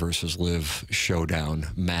Tour versus Live showdown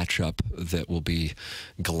matchup that will be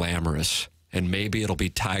glamorous. And maybe it'll be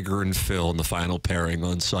Tiger and Phil in the final pairing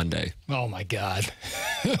on Sunday. Oh, my God.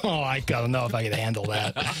 I don't know if I could handle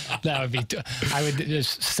that. That would be... I would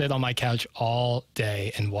just sit on my couch all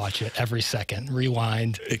day and watch it every second.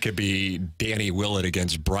 Rewind. It could be Danny Willett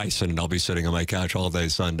against Bryson, and I'll be sitting on my couch all day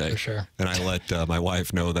Sunday. For sure. And I let my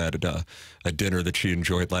wife know that at a dinner that she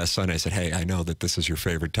enjoyed last Sunday, I said, hey, I know that this is your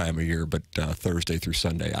favorite time of year, but Thursday through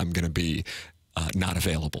Sunday, I'm going to be not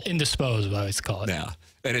available. Indisposed, I always call it. Yeah.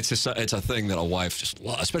 And it's just it's a thing that a wife just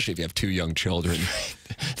loves, especially if you have two young children.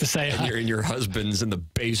 To say and your husband's in the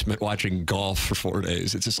basement watching golf for 4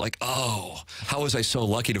 days. It's just like, oh, how was I so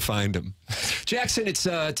lucky to find him? Jackson, it's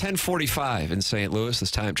 10:45 in St. Louis.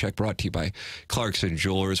 This time check brought to you by Clarkson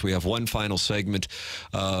Jewelers. We have one final segment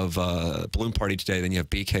of Balloon Party today. Then you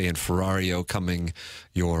have BK and Ferrario coming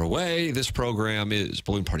your way. This program is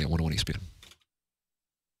Balloon Party on 101 ESPN.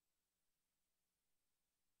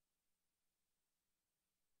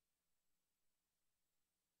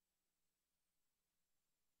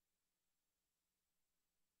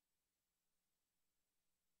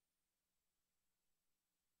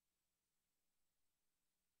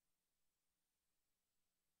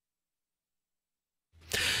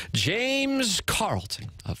 James Carlton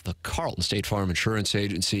of the Carlton State Farm Insurance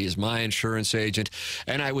Agency is my insurance agent,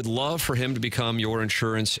 and I would love for him to become your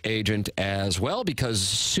insurance agent as well, because as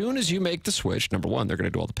soon as you make the switch, number one, they're going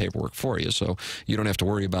to do all the paperwork for you, so you don't have to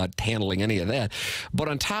worry about handling any of that. But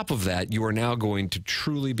on top of that, you are now going to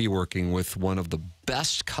truly be working with one of the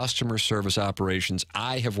best customer service operations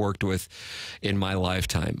I have worked with in my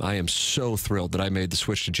lifetime. I am so thrilled that I made the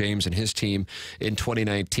switch to James and his team in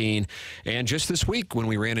 2019. And just this week, when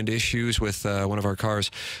we ran into issues with one of our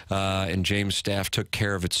cars, and James' staff took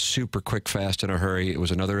care of it super quick, fast, in a hurry, it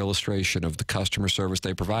was another illustration of the customer service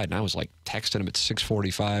they provide. And I was like texting him at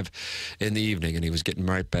 6:45 in the evening, and he was getting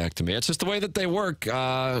right back to me. It's just the way that they work.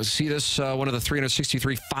 See this, one of the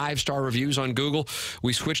 363 five-star reviews on Google.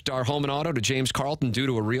 We switched our home and auto to James Carlton due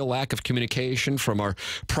to a real lack of communication from our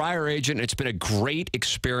prior agent. It's been a great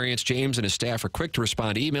experience. James and his staff are quick to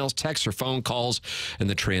respond to emails, texts, or phone calls, and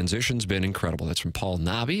the transition's been incredible. That's from Paul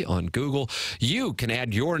Navi on Google. You can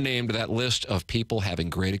add your name to that list of people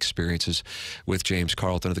having great experiences with James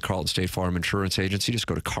Carlton of the Carlton State Farm Insurance Agency. Just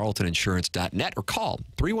go to carltoninsurance.net or call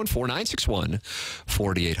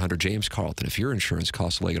 314-961-4800. James Carlton. If your insurance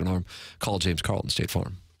costs a leg and an arm, call James Carlton State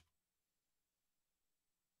Farm.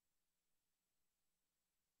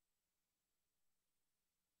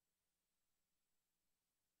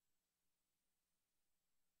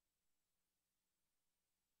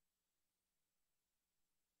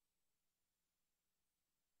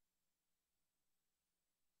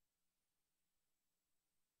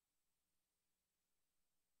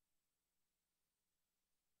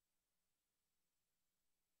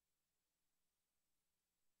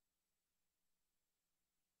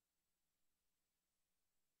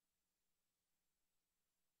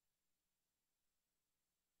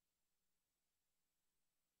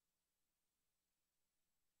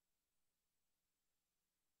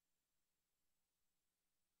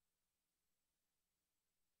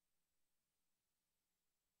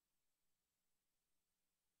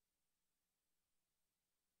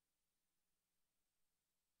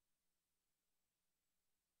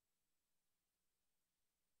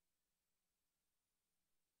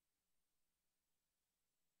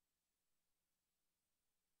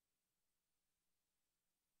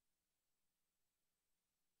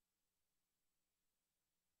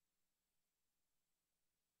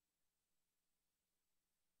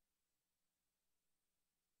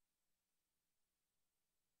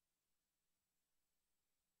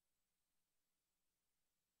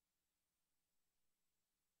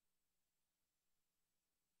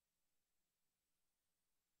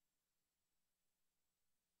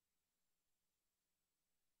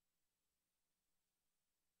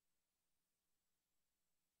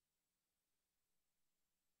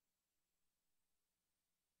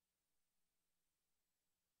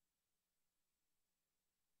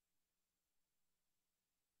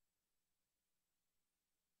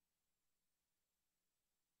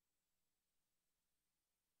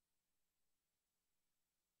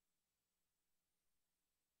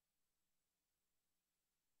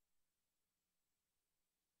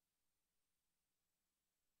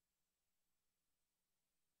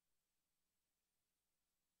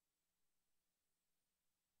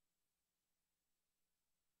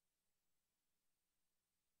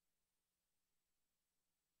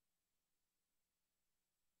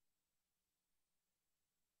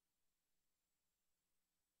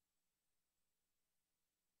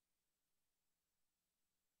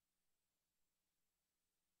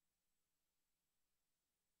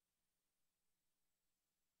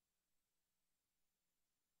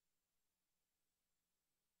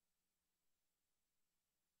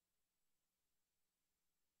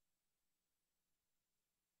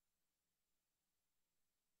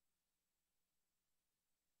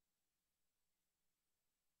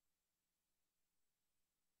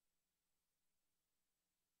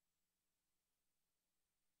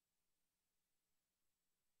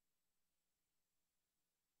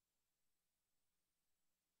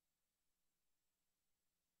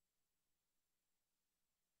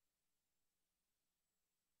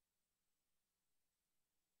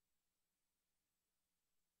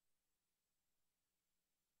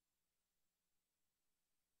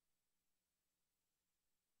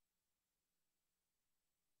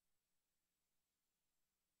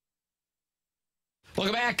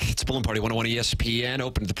 Welcome back. It's Balloon Party 101 ESPN.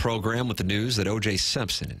 Opened the program with the news that O.J.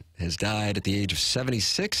 Simpson has died at the age of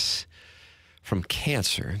 76 from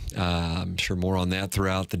cancer. I'm sure more on that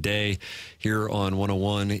throughout the day here on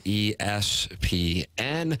 101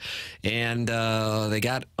 ESPN. And they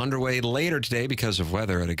got underway later today because of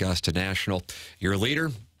weather at Augusta National. Your leader,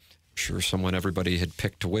 I'm sure someone everybody had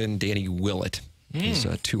picked to win, Danny Willett. He's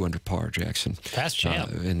 2 under par, Jackson. Past champ.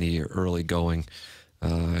 In the early going.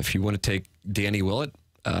 If you want to take Danny Willett,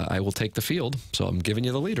 I will take the field. So I'm giving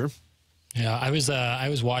you the leader. Yeah, I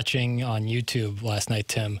was watching on YouTube last night,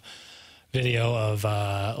 Tim, video of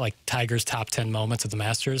like Tiger's top 10 moments at the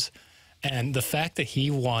Masters. And the fact that he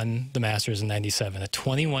won the Masters in 97 at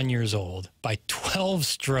 21 years old by 12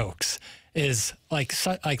 strokes is like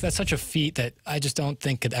that's such a feat that I just don't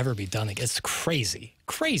think could ever be done again. It's crazy.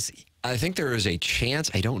 Crazy. I think there is a chance,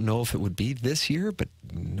 I don't know if it would be this year, but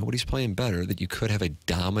nobody's playing better, that you could have a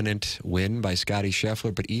dominant win by Scottie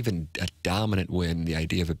Scheffler, but even a dominant win, the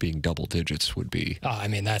idea of it being double digits would be... Oh, I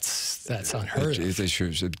mean, that's unheard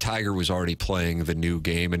of. Tiger was already playing the new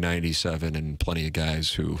game in 97, and plenty of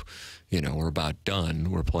guys who, you know, were about done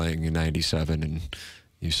were playing in 97, and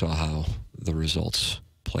you saw how the results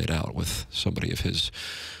played out with somebody of his...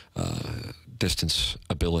 distance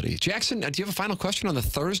ability. Jackson, do you have a final question on the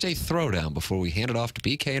Thursday throwdown before we hand it off to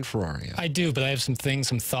BK and Ferrario? I do, but I have some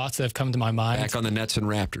thoughts that have come to my mind. Back on the Nets and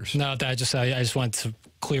Raptors. No, I just wanted to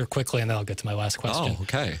clear quickly, and then I'll get to my last question. Oh,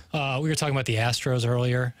 okay. We were talking about the Astros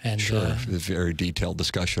earlier, and sure, a very detailed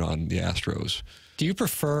discussion on the Astros. Do you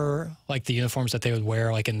prefer like the uniforms that they would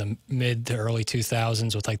wear like in the mid to early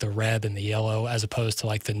 2000s with like the red and the yellow, as opposed to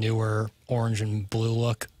like the newer orange and blue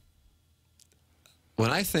look? When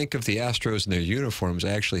I think of the Astros and their uniforms, I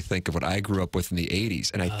actually think of what I grew up with in the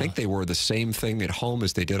 80s. And I think they wore the same thing at home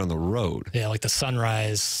as they did on the road. Yeah, like the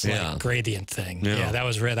sunrise like, gradient thing. Yeah, that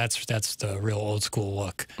was real. That's the real old school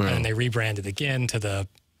look. Yeah. And then they rebranded again to the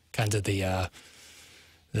kind of the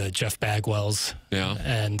Jeff Bagwells. Yeah.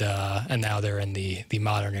 And now they're in the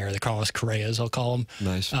modern era, the Carlos Correas, I'll call them.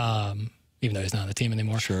 Nice. Even though he's not on the team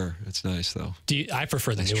anymore. Sure, it's nice though. I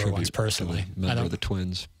prefer the newer ones personally. I don't the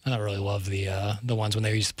Twins. I don't really love the ones when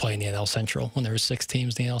they used to play in the NL Central, when there were 6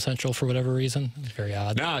 teams in the NL Central for whatever reason. It's very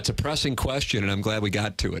odd. No, it's a pressing question, and I'm glad we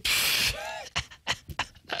got to it.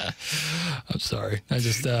 I'm sorry. I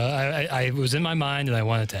just I was in my mind and I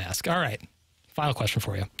wanted to ask. All right, final question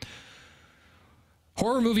for you.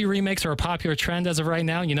 Horror movie remakes are a popular trend as of right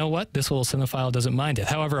now. You know what? This little cinephile doesn't mind it.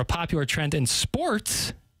 However, a popular trend in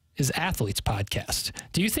sports is Athletes podcast.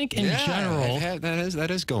 Do you think in general...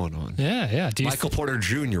 that is going on. Yeah. Michael Porter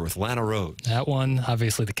Jr. with Lana Rhodes. That one.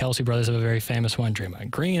 Obviously, the Kelsey brothers have a very famous one.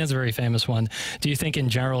 Draymond Green has a very famous one. Do you think in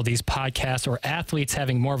general these podcasts or athletes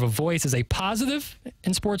having more of a voice is a positive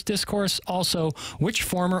in sports discourse? Also, which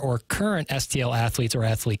former or current STL athletes or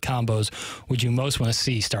athlete combos would you most want to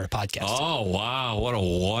see start a podcast? Oh, wow. What a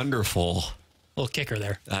wonderful... little kicker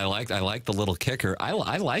there. I like the little kicker.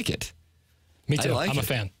 I like it. Me too. I'm a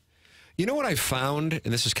fan. You know what I found,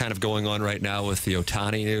 and this is kind of going on right now with the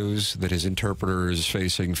Ohtani news, that his interpreter is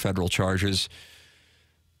facing federal charges,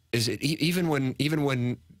 is it even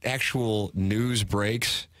when actual news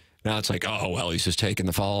breaks, now it's like, oh, well, he's just taking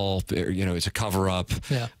the fall, you know, it's a cover-up,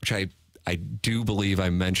 which I do believe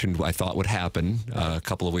I mentioned I thought would happen a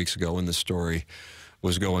couple of weeks ago when the story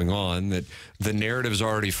was going on, that the narrative's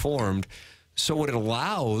already formed. So what it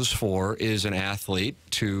allows for is an athlete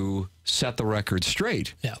to set the record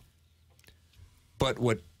straight. Yeah. But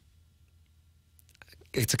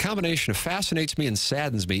it's a combination of fascinates me and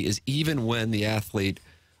saddens me is even when the athlete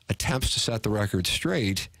attempts to set the record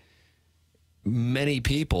straight, many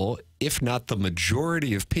people, if not the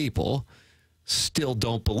majority of people, still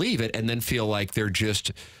don't believe it and then feel like they're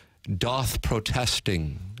just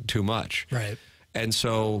protesting too much. Right. And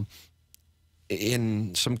so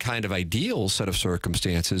in some kind of ideal set of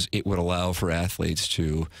circumstances, it would allow for athletes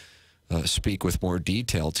to speak with more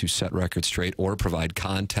detail to set records straight or provide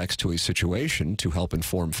context to a situation to help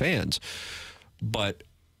inform fans. But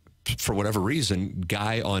for whatever reason,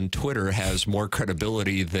 guy on Twitter has more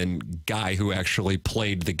credibility than guy who actually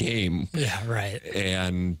played the game. Yeah, right.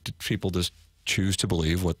 And people just choose to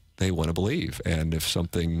believe what they want to believe. And if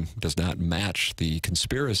something does not match the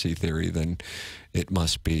conspiracy theory, then it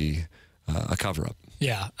must be a cover-up.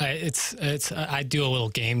 Yeah, I do a little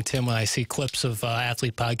game, Tim, when I see clips of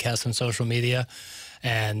athlete podcasts on social media,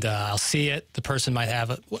 and I'll see it. The person might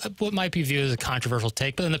have what might be viewed as a controversial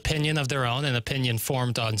take, but an opinion of their own, an opinion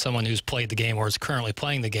formed on someone who's played the game or is currently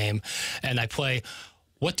playing the game, and I play,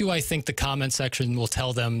 what do I think the comment section will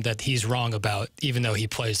tell them that he's wrong about, even though he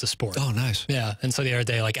plays the sport? Oh, nice. Yeah. And so the other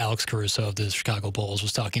day, like Alex Caruso of the Chicago Bulls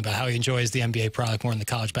was talking about how he enjoys the NBA product more than the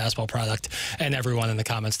college basketball product, and everyone in the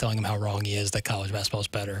comments telling him how wrong he is, that college basketball is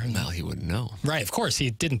better. And, well, he wouldn't know. Right. Of course,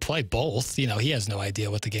 he didn't play both. You know, he has no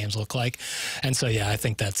idea what the games look like. And so, yeah, I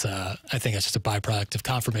think that's just a byproduct of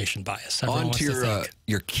confirmation bias. Everyone On to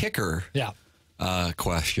your kicker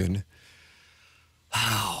question.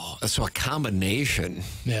 Wow, so a combination.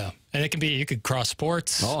 Yeah, and it can be, you could cross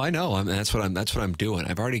sports. Oh, I know. I mean, that's what I'm doing.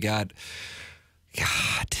 I've already got.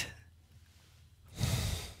 God,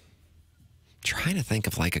 trying to think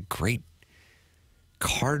of like a great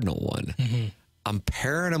Cardinal one. Mm-hmm. I'm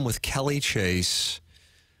pairing them with Kelly Chase,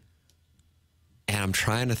 and I'm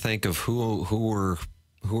trying to think of who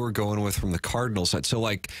we're going with from the Cardinals side. So,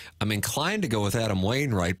 like, I'm inclined to go with Adam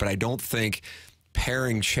Wainwright, but I don't think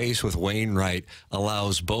pairing Chase with Wainwright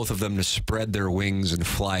allows both of them to spread their wings and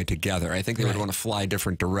fly together. I think they would want to fly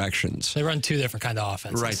different directions. They run two different kind of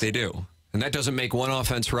offenses. Right, they do. And that doesn't make one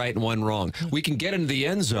offense right and one wrong. We can get into the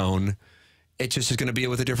end zone. It just is going to be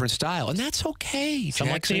with a different style. And that's okay, Some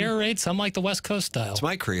like the air raid, some like the West Coast style. It's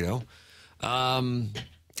my credo. A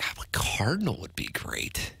Cardinal would be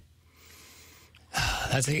great.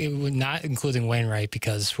 That's not including Wainwright,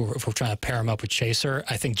 because if we're trying to pair him up with Chaser,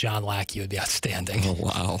 I think John Lackey would be outstanding. Oh,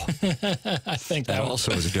 wow. I think that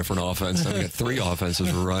also is a different offense. I've got 3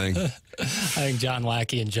 offenses we're running. I think John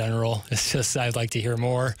Lackey in general, it's just, I'd like to hear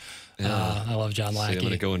more. Yeah. I love John Lackey. I'm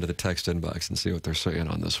going to go into the text inbox and see what they're saying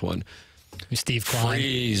on this one. Steve Klein.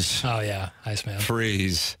 Freeze. Oh, yeah. Iceman.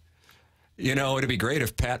 Freeze. You know, it'd be great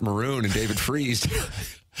if Pat Maroon and David Freeze.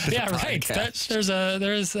 Yeah, right.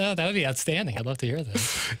 That would be outstanding. I'd love to hear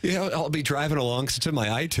that. You know, I'll be driving along because it's in my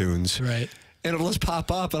iTunes. Right. And it'll just pop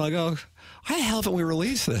up, and I'll go, why the hell haven't we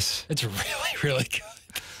released this? It's really, really good.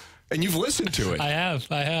 And you've listened to it. I have.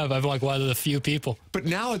 I'm like one of the few people. But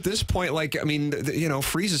now at this point, like, I mean, you know,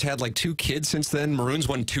 Freeze has had like 2 kids since then. Maroon's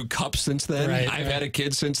won 2 cups since then. Right, I've had a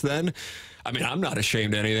kid since then. I mean, I'm not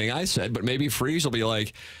ashamed of anything I said, but maybe Freeze will be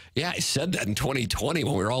like, yeah, I said that in 2020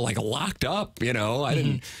 when we were all like locked up, you know. I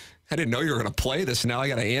didn't know you were going to play this. Now I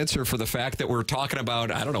got to answer for the fact that we're talking about,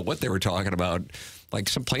 I don't know what they were talking about, like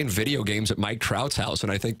some playing video games at Mike Trout's house,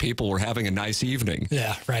 and I think people were having a nice evening.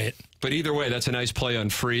 Yeah, right. But either way, that's a nice play on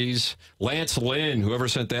Freeze. Lance Lynn, whoever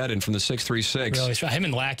sent that in from the 636. Really, him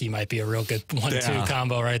and Lackey might be a real good 1-2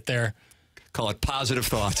 combo right there. Call it positive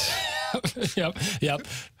thoughts. Yep.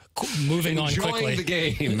 Moving on quickly. Enjoying the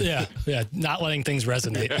game. Yeah. Not letting things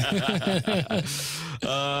resonate.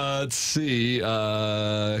 Let's see.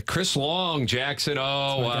 Chris Long, Jackson.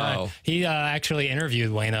 Oh, wow. Guy. He actually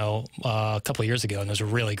interviewed Waino a couple of years ago, and it was a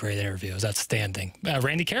really great interview. It was outstanding.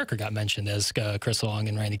 Randy Carricker got mentioned as Chris Long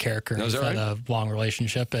and Randy Carricker. Was that right? Had a long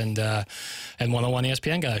relationship, and 101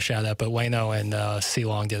 ESPN got a shout out. But Waino and C.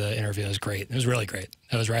 Long did an interview. It was great. It was really great.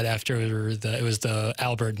 It was right after it was the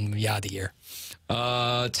Albert and Yadi year.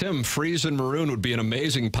 Tim, Freeze and Maroon would be an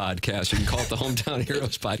amazing podcast. You can call it the Hometown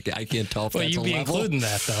Heroes podcast. I can't tell if that's a level. Well, you'd be including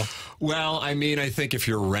that, though. Well, I mean, I think if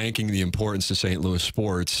you're ranking the importance to St. Louis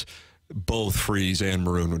sports, both Freeze and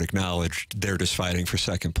Maroon would acknowledge they're just fighting for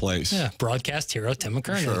second place. Yeah, broadcast hero Tim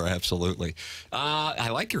McKernan. Sure, absolutely. I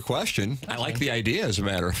like your question. I like the idea, as a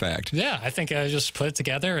matter of fact. Yeah, I think I just put it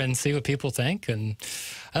together and see what people think. And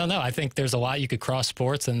I don't know. I think there's a lot you could cross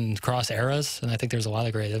sports and cross eras, and I think there's a lot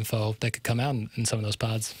of great info that could come out in some of those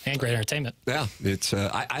pods, and great entertainment. Yeah, it's.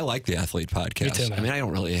 I like the Athlete podcast. Me too, man. I mean, I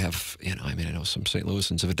don't really have, I know some St.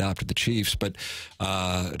 Louisans have adopted the Chiefs, but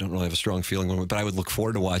I don't really have a strong feeling. But I would look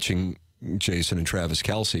forward to watching Jason and Travis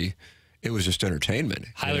Kelce. It was just entertainment.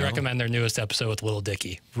 Highly recommend their newest episode with Little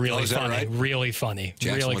Dicky. Really funny. Right? Really funny.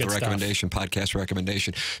 Jackson really with good a recommendation, podcast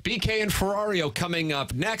recommendation. BK and Ferrario coming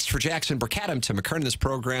up next for Jackson Burkett. Tim McKernan. This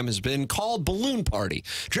program has been called Balloon Party,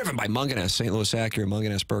 driven by Munganess, St. Louis Acura,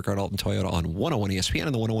 Munganess, Burkhardt, Alton Toyota on 101 ESPN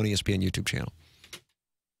and the 101 ESPN YouTube channel.